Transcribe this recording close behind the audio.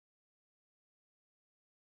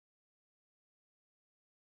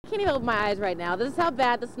can't even open my eyes right now. This is how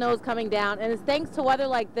bad the snow is coming down, and it's thanks to weather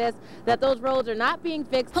like this that those roads are not being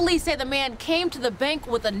fixed. Police say the man came to the bank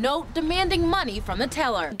with a note demanding money from the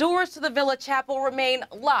teller. Doors to the Villa Chapel remain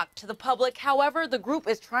locked to the public. However, the group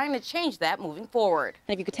is trying to change that moving forward.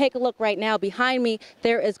 And if you could take a look right now behind me,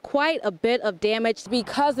 there is quite a bit of damage.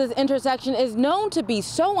 Because this intersection is known to be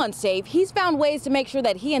so unsafe, he's found ways to make sure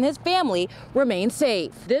that he and his family remain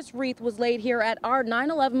safe. This wreath was laid here at our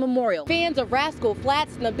 9/11 memorial. Fans of Rascal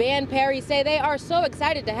Flatts and the band Perry say they are so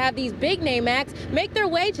excited to have these big name acts make their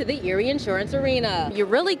way to the Erie Insurance Arena. You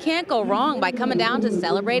really can't go wrong by coming down to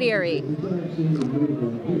celebrate Erie.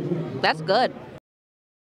 That's good.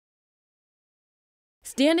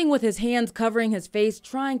 Standing with his hands covering his face,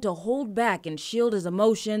 trying to hold back and shield his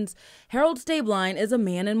emotions, Harold Stabline is a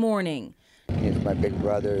man in mourning. He's my big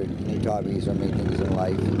brother. He taught me so many things in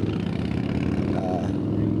life.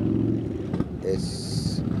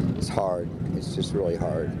 It's hard. It's just really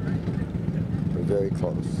hard. We're very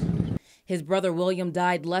close. His brother William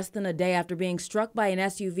died less than a day after being struck by an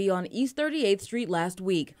SUV on East 38th Street last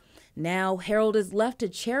week. Now, Harold is left to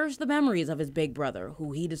cherish the memories of his big brother,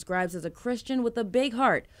 who he describes as a Christian with a big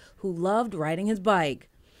heart, who loved riding his bike.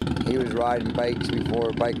 He was riding bikes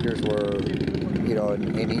before bikers were,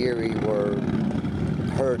 in Erie were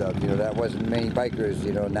heard of. That wasn't many bikers,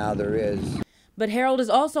 now there is. But Harold is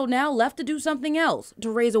also now left to do something else, to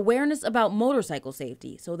raise awareness about motorcycle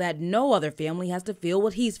safety so that no other family has to feel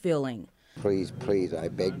what he's feeling. Please, please, I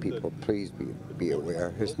beg people, please be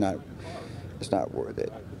aware. It's not worth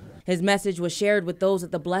it. His message was shared with those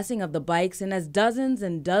at the blessing of the bikes, and as dozens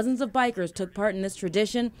and dozens of bikers took part in this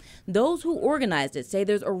tradition, those who organized it say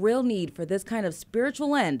there's a real need for this kind of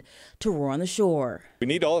spiritual end to Roar on the Shore. We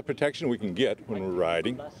need all the protection we can get when we're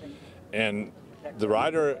riding, and the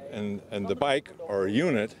rider and the bike are a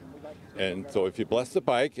unit, and so if you bless the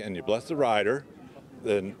bike and you bless the rider,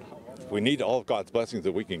 then we need all of God's blessings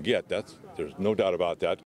that we can get. There's no doubt about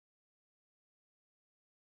that.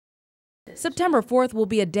 September 4th will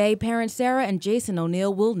be a day parents Sarah and Jason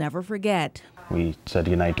O'Neill will never forget. We said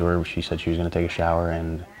goodnight to her. She said she was going to take a shower,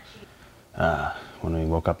 and when we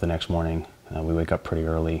woke up the next morning, we wake up pretty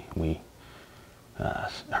early. We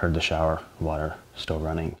heard the shower water still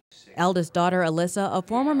running. Eldest daughter Alyssa, a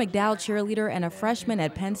former McDowell cheerleader and a freshman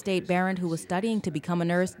at Penn State Barron who was studying to become a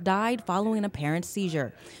nurse, died following a parent's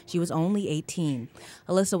seizure. She was only 18.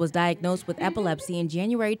 Alyssa was diagnosed with epilepsy in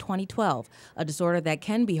January 2012, a disorder that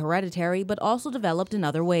can be hereditary but also developed in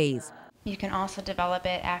other ways. You can also develop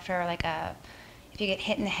it after if you get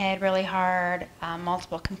hit in the head really hard,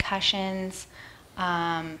 multiple concussions,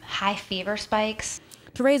 high fever spikes.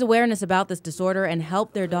 To raise awareness about this disorder and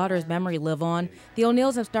help their daughter's memory live on, the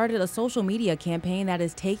O'Neills have started a social media campaign that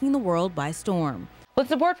is taking the world by storm. With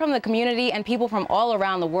support from the community and people from all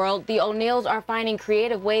around the world, the O'Neills are finding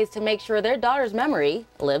creative ways to make sure their daughter's memory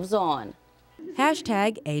lives on.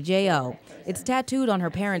 #AJO. It's tattooed on her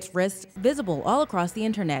parents' wrists, visible all across the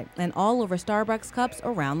internet and all over Starbucks cups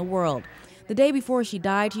around the world. The day before she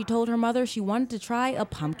died, she told her mother she wanted to try a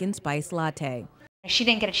pumpkin spice latte. She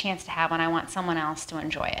didn't get a chance to have one. I want someone else to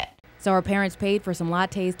enjoy it. So her parents paid for some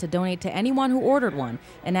lattes to donate to anyone who ordered one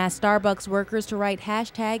and asked Starbucks workers to write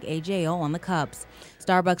 #AJO on the cups.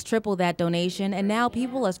 Starbucks tripled that donation, and now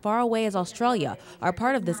people as far away as Australia are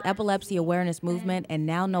part of this epilepsy awareness movement and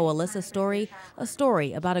now know Alyssa's story, a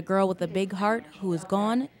story about a girl with a big heart who is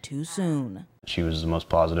gone too soon. She was the most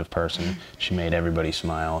positive person. She made everybody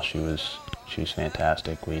smile. She was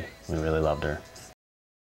fantastic. We really loved her.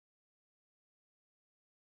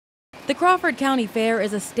 The Crawford County Fair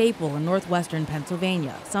is a staple in northwestern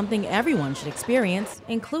Pennsylvania, something everyone should experience,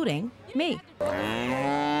 including me.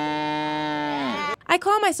 I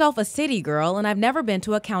call myself a city girl, and I've never been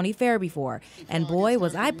to a county fair before, and boy,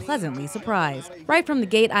 was I pleasantly surprised. Right from the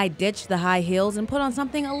gate, I ditched the high heels and put on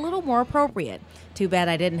something a little more appropriate. Too bad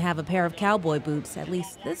I didn't have a pair of cowboy boots, at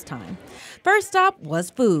least this time. First stop was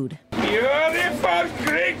food. Beautiful,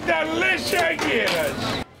 Greek,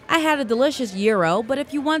 delicious. I had a delicious gyro, but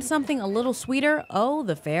if you want something a little sweeter, oh,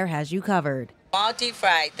 the fair has you covered. All deep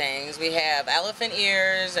fried things. We have elephant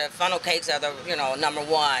ears, funnel cakes are the,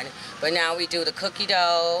 #1. But now we do the cookie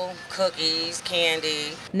dough, cookies,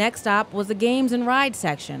 candy. Next stop was the games and rides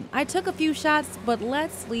section. I took a few shots, but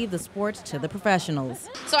let's leave the sports to the professionals.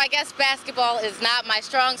 So I guess basketball is not my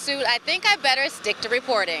strong suit. I think I better stick to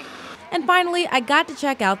reporting. And finally, I got to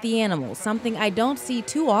check out the animals, something I don't see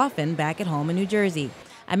too often back at home in New Jersey.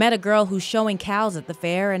 I met a girl who's showing cows at the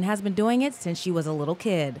fair and has been doing it since she was a little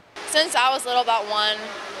kid. Since I was little, about 1,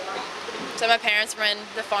 so my parents were in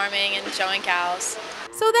the farming and showing cows.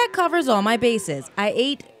 So that covers all my bases. I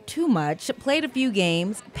ate, too much, played a few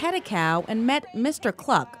games, pet a cow, and met Mr.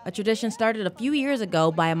 Cluck, a tradition started a few years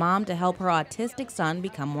ago by a mom to help her autistic son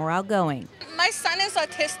become more outgoing. My son is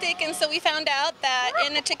autistic, and so we found out that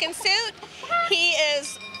in a chicken suit, he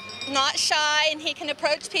is not shy and he can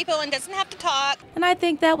approach people and doesn't have to talk. And I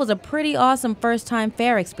think that was a pretty awesome first-time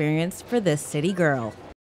fair experience for this city girl.